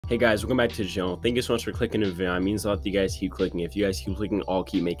Hey guys, welcome back to the channel. Thank you so much for clicking the video. It means a lot that you guys keep clicking. If you guys keep clicking, I'll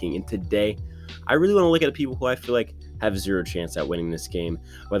keep making. And today, I really want to look at the people who I feel like have zero chance at winning this game,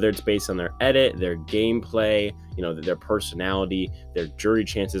 whether it's based on their edit, their gameplay, their personality, their jury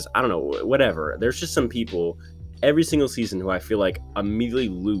chances. I don't know, whatever. There's just some people every single season who I feel like immediately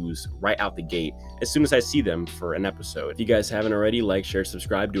lose right out the gate as soon as I see them for an episode. If you guys haven't already, like, share,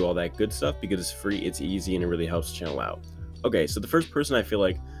 subscribe, do all that good stuff because it's free, it's easy, and it really helps the channel out. Okay, so the first person I feel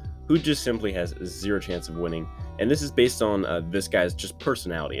like who just simply has zero chance of winning, and this is based on this guy's just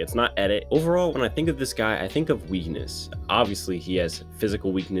personality. It's not edit. Overall, when I think of this guy, I think of weakness. Obviously, he has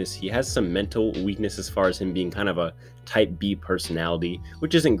physical weakness. He has some mental weakness as far as him being kind of a type B personality,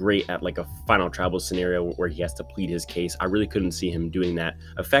 which isn't great at like a final tribal scenario where he has to plead his case. I really couldn't see him doing that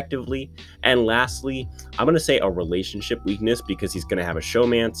effectively. And lastly, I'm going to say a relationship weakness because he's going to have a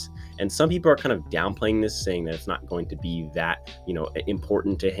showmance. And some people are kind of downplaying this, saying that it's not going to be that,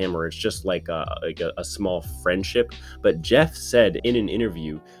 important to him, or it's just like a small friendship. But Jeff said in an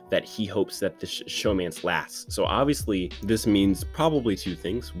interview that he hopes that the showmance lasts. So obviously this means probably two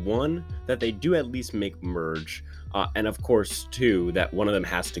things. One, that they do at least make merge. And of course, two, that one of them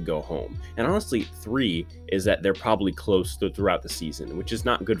has to go home. And honestly, three is that they're probably close throughout the season, which is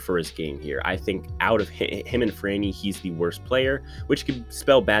not good for his game here. I think out of him and Franny, he's the worst player, which could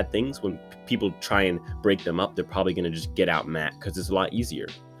spell bad things. When people try and break them up, they're probably going to just get out Matt because it's a lot easier.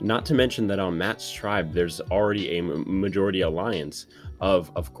 Not to mention that on Matt's tribe, there's already a majority alliance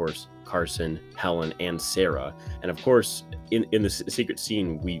of course, Carson, Helen, and Sarah. And of course, in the secret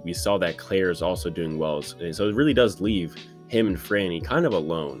scene, we saw that Claire is also doing well. So it really does leave him and Franny kind of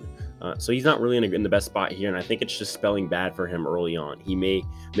alone. So he's not really in the best spot here, and I think it's just spelling bad for him early on. He may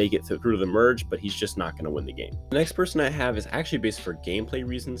make it through to the merge, but he's just not going to win the game. The next person I have is actually based for gameplay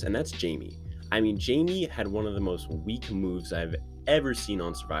reasons, and that's Jamie. I mean, Jamie had one of the most weak moves I've ever seen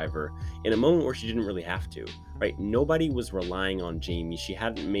on Survivor in a moment where she didn't really have to, right? Nobody was relying on Jamie. She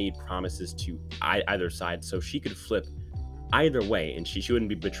hadn't made promises to either side, so she could flip either way and she wouldn't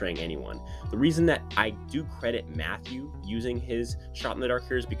be betraying anyone. The reason that I do credit Matthew using his shot in the dark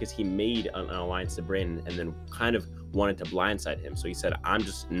here is because he made an alliance to Brandon and then kind of wanted to blindside him. So he said, I'm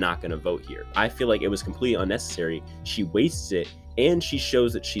just not going to vote here. I feel like it was completely unnecessary. She wastes it, and she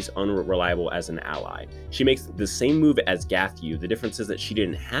shows that she's unreliable as an ally. She makes the same move as Gathew. The difference is that she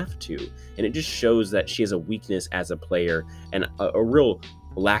didn't have to, and it just shows that she has a weakness as a player and a real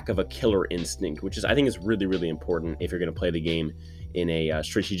lack of a killer instinct, which is, I think, is really, really important if you're going to play the game in a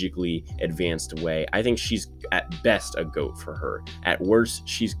strategically advanced way. I think she's at best a GOAT for her. At worst,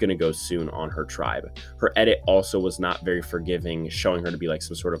 she's going to go soon on her tribe. Her edit also was not very forgiving, showing her to be like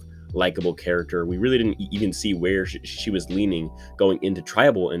some sort of likable character. We really didn't even see where she was leaning going into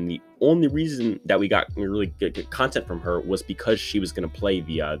tribal, and the only reason that we got really good content from her was because she was going to play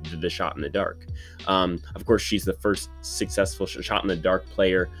the shot in the dark. Of course, she's the first successful shot in the dark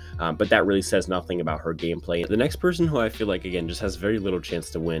player, but that really says nothing about her gameplay. The next person who I feel like, again, just has very little chance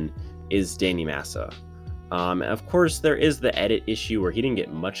to win is Danny Massa. Of course, there is the edit issue where he didn't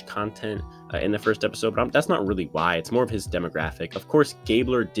get much content in the first episode, but that's not really why. It's more of his demographic. Of course,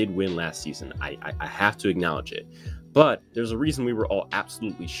 Gabler did win last season. I have to acknowledge it. But there's a reason we were all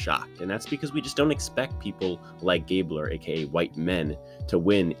absolutely shocked, and that's because we just don't expect people like Gabler, aka white men, to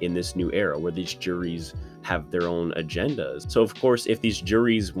win in this new era where these juries have their own agendas. So of course, if these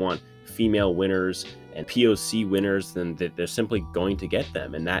juries want female winners and POC winners, then they're simply going to get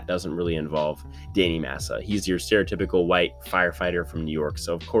them, and that doesn't really involve Danny Massa. He's your stereotypical white firefighter from New York,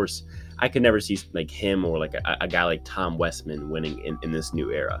 so of course I could never see like him or like a guy like Tom Westman winning in this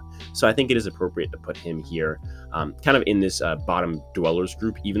new era. So I think it is appropriate to put him here, kind of in this bottom dwellers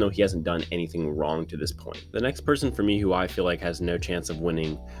group, even though he hasn't done anything wrong to this point. The next person for me who I feel like has no chance of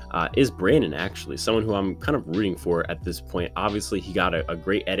winning is Brandon, actually. Someone who I'm kind of rooting for at this point. Obviously, he got a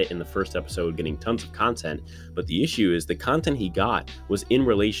great edit in the first episode, getting tons of content, but the issue is the content he got was in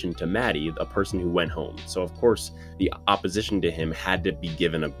relation to Maddie, a person who went home. So of course, the opposition to him had to be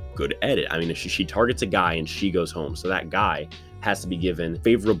given a good edit. I mean, if she targets a guy and she goes home, so that guy has to be given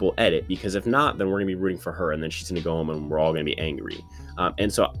favorable edit, because if not, then we're gonna be rooting for her, and then she's gonna go home and we're all gonna be angry.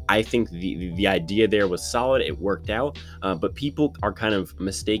 And so I think the idea there was solid. It worked out, but people are kind of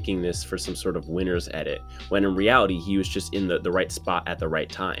mistaking this for some sort of winner's edit, when in reality he was just in the right spot at the right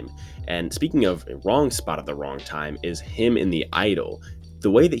time. And speaking of wrong spot at the wrong time, is him in the idol. The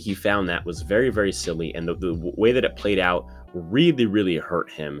way that he found that was very, very silly, and the way that it played out really, really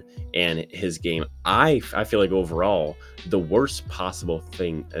hurt him and his game. I feel like overall, the worst possible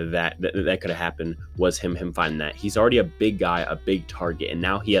thing that could have happened was him finding that. He's already a big guy, a big target, and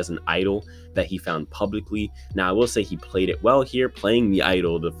now he has an idol that he found publicly. Now, I will say he played it well here, playing the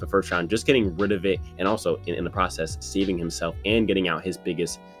idol the first round, just getting rid of it, and also in the process saving himself and getting out his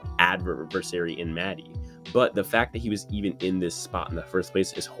biggest adversary in Maddie. But the fact that he was even in this spot in the first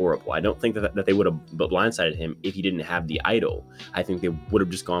place is horrible. I don't think that they would have blindsided him if he didn't have the idol. I think they would have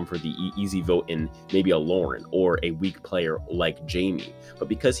just gone for the easy vote in maybe a Lauren or a weak player like Jamie. But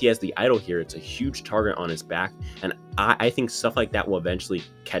because he has the idol here, it's a huge target on his back, and I think stuff like that will eventually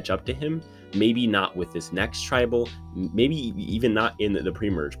catch up to him. Maybe not with this next tribal, maybe even not in the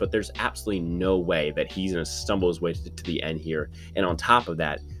pre-merge, but there's absolutely no way that he's going to stumble his way to the end here. And on top of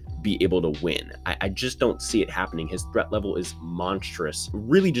that, be able to win. I just don't see it happening. His threat level is monstrous,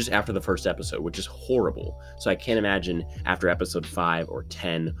 really just after the first episode, which is horrible. So I can't imagine after episode 5 or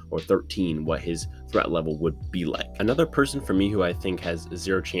 10 or 13 what his threat level would be like. Another person for me who I think has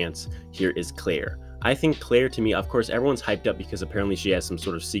zero chance here is Claire. I think Claire, to me, of course, everyone's hyped up because apparently she has some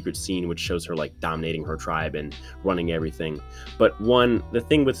sort of secret scene which shows her like dominating her tribe and running everything. But the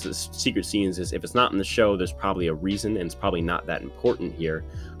thing with the secret scenes is if it's not in the show, there's probably a reason, and it's probably not that important here.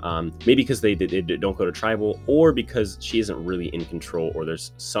 Maybe because they don't go to tribal, or because she isn't really in control, or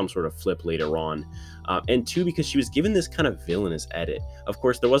there's some sort of flip later on. And 2, because she was given this kind of villainous edit. Of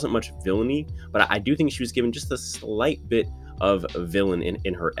course, there wasn't much villainy, but I do think she was given just a slight bit of a villain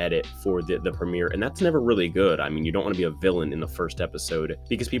in her edit for the premiere, and that's never really good. I mean, you don't want to be a villain in the first episode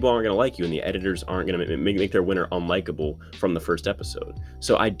because people aren't going to like you, and the editors aren't going to make their winner unlikable from the first episode.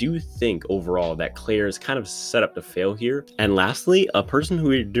 So I do think overall that Claire is kind of set up to fail here. And lastly, a person who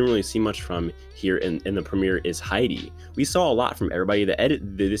we didn't really see much from here in the premiere is Heidi. We saw a lot from everybody. The edit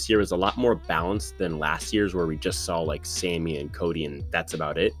this year was a lot more balanced than last year's, where we just saw like Sammy and Cody, and that's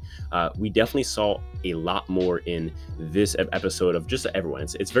about it. We definitely saw a lot more in this episode of just everyone.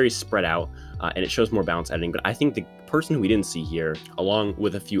 It's very spread out, and it shows more balanced editing. But I think the person who we didn't see here, along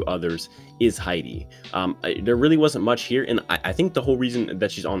with a few others, is Heidi. There really wasn't much here, and I think the whole reason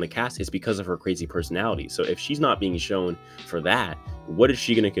that she's on the cast is because of her crazy personality. So if she's not being shown for that, what is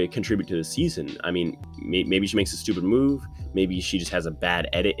she going to contribute to the season? I mean, maybe she makes a stupid move, maybe she just has a bad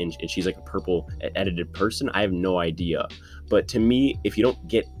edit and she's like a purple edited person. I have no idea. But to me, if you don't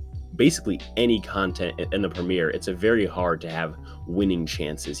get basically any content in the premiere, it's a very hard to have winning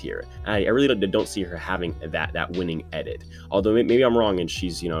chances here. I really don't see her having that winning edit, although maybe I'm wrong and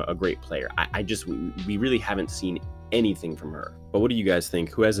she's, you know, a great player. We really haven't seen anything from her. But what do you guys think?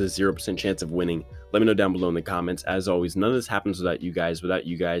 Who has a 0% chance of winning? Let me know down below in the comments. As always, none of this happens without you guys. Without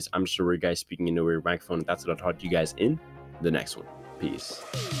you guys, I'm sure we're guys speaking into your microphone. That's what I'll talk to you guys in the next one. Peace.